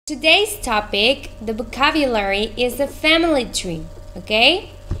Today's topic, the vocabulary, is a family tree,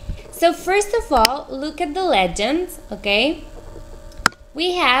 okay? So first of all, look at the legends, okay?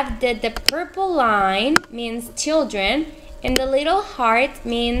 We have that the purple line means children and the little heart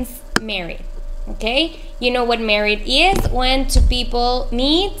means married, okay? You know what married is? When two people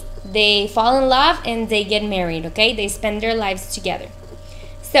meet, they fall in love and they get married, okay? They spend their lives together.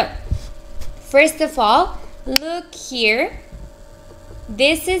 So, first of all, look here.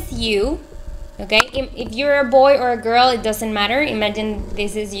 This is you, okay? If you're a boy or a girl, it doesn't matter. Imagine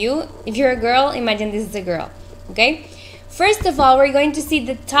this is you. If you're a girl, imagine this is a girl, okay? First of all, we're going to see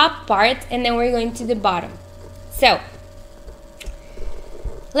the top part and then we're going to the bottom. So,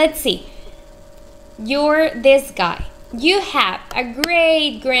 let's see. You're this guy. You have a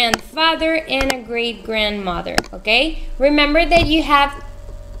great-grandfather and a great-grandmother, okay? Remember that you have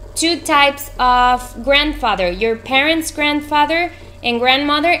two types of grandfather. Your parents' grandfather and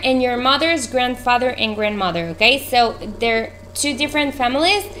grandmother and your mother's grandfather and grandmother, okay? So they're two different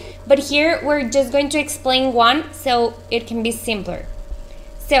families, but here we're just going to explain one so it can be simpler.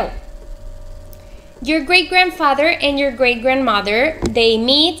 So your great-grandfather and your great-grandmother, they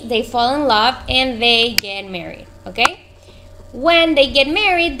meet, they fall in love, and they get married, okay? When they get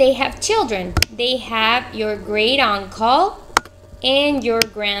married, they have children. They have your great-uncle and your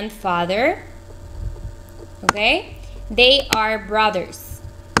grandfather, okay? They are brothers.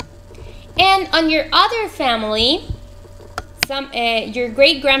 And on your other family, your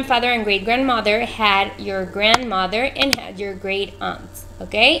great-grandfather and great-grandmother had your grandmother and had your great-aunt,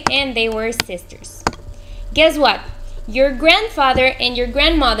 okay? And they were sisters. Guess what? Your grandfather and your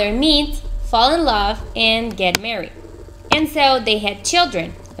grandmother meet, fall in love, and get married. And so they had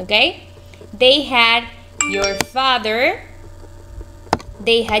children, okay? They had your father,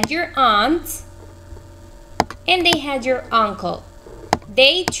 they had your aunt, and they had your uncle.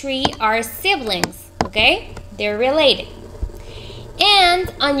 They three are siblings, okay? They're related.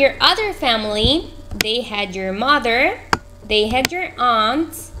 And on your other family, they had your mother, they had your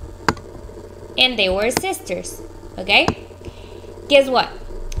aunt, and they were sisters, okay? Guess what?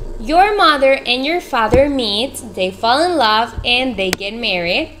 Your mother and your father meet, they fall in love, and they get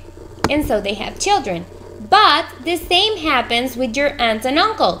married, and so they have children. But the same happens with your aunt and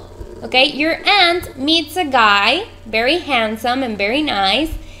uncle. Okay, your aunt meets a guy, very handsome and very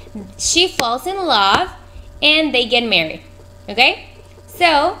nice. She falls in love and they get married. Okay,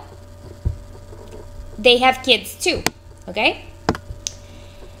 so they have kids too. Okay,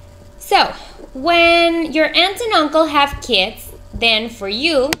 so when your aunt and uncle have kids, then for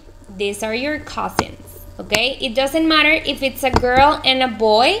you, these are your cousins. Okay, it doesn't matter if it's a girl and a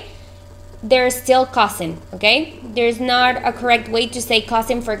boy. They're still cousin, okay? There's not a correct way to say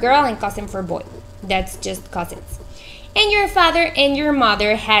cousin for girl and cousin for boy. That's just cousins. And your father and your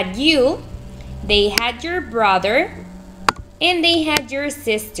mother had you, they had your brother, and they had your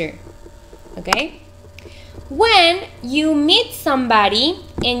sister, okay? When you meet somebody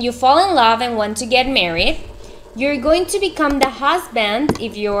and you fall in love and want to get married, you're going to become the husband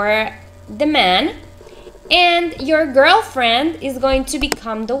if you're the man, and your girlfriend is going to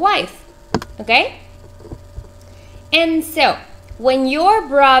become the wife. Okay? And so, when your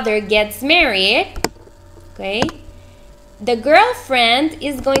brother gets married, okay, the girlfriend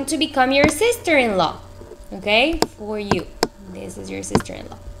is going to become your sister-in-law. Okay? For you. This is your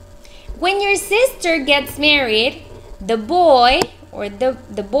sister-in-law. When your sister gets married, the boy or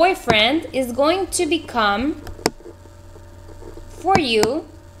the boyfriend is going to become, for you,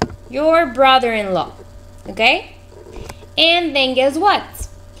 your brother-in-law. Okay? And then guess what?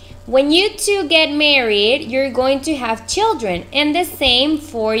 When you two get married, you're going to have children, and the same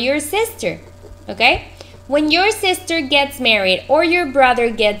for your sister, okay? When your sister gets married or your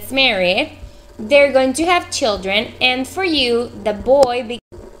brother gets married, they're going to have children, and for you, the boy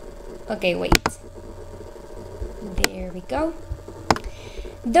okay, wait. There we go.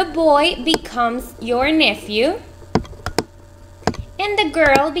 The boy becomes your nephew, and the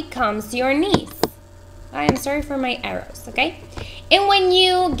girl becomes your niece. I am sorry for my arrows, okay? And when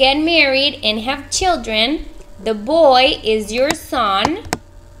you get married and have children, the boy is your son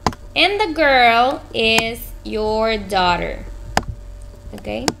and the girl is your daughter.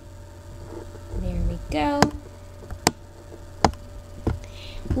 Okay? There we go.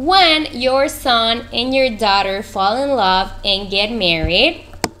 When your son and your daughter fall in love and get married,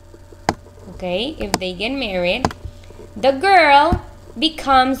 okay, if they get married, the girl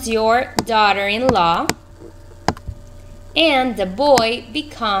becomes your daughter-in-law, and the boy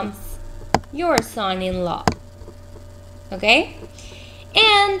becomes your son-in-law. Okay?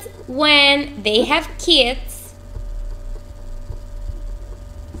 And when they have kids,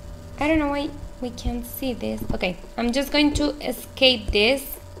 I don't know why we can't see this. Okay, I'm just going to escape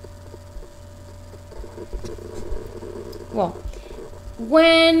this. Well,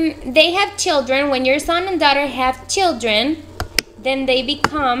 when they have children, when your son and daughter have children, then they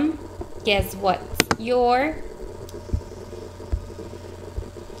become, guess what? Your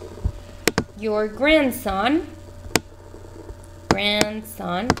grandson,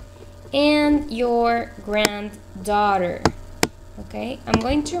 and your granddaughter. Okay, I'm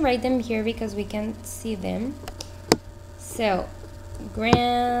going to write them here because we can't see them. So,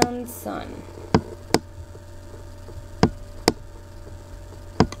 grandson.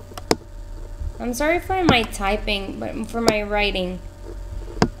 I'm sorry for my typing, but for my writing,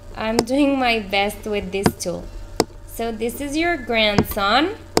 I'm doing my best with this tool. So this is your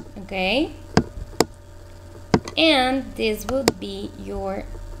grandson, okay? And this will be your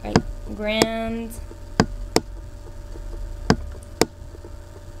granddaughter.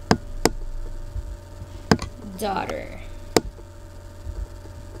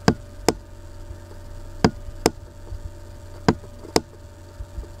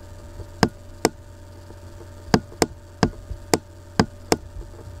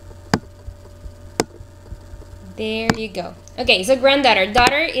 There you go. Okay, so granddaughter.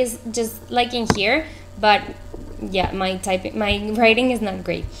 Daughter is just like in here, but yeah, my writing is not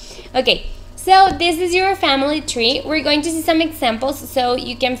great. Okay, so this is your family tree. We're going to see some examples so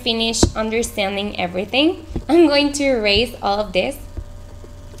you can finish understanding everything. I'm going to erase all of this.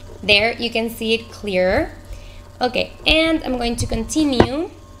 There, you can see it clearer. Okay, and I'm going to continue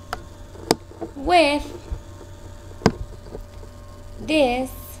with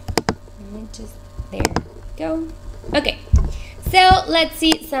this. Let me just, there. Go. Okay, so let's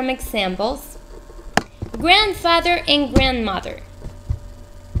see some examples. Grandfather and grandmother.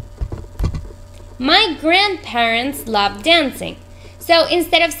 My grandparents love dancing. So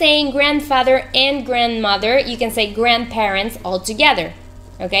instead of saying grandfather and grandmother, you can say grandparents all together,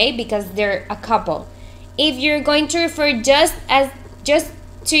 okay? Because they're a couple. If you're going to refer just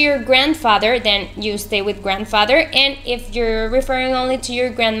to your grandfather, then you stay with grandfather, and if you're referring only to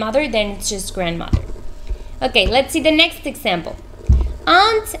your grandmother, then it's just grandmother. Okay, let's see the next example.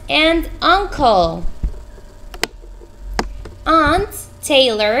 Aunt and uncle. Aunt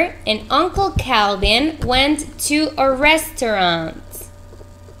Taylor and Uncle Calvin went to a restaurant.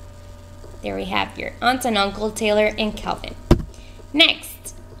 There we have your Aunt and Uncle Taylor and Calvin.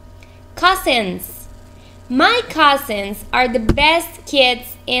 Next, cousins. My cousins are the best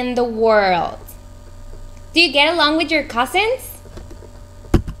kids in the world. Do you get along with your cousins?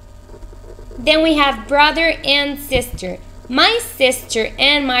 Then we have brother and sister. My sister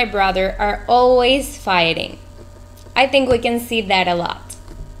and my brother are always fighting. I think we can see that a lot.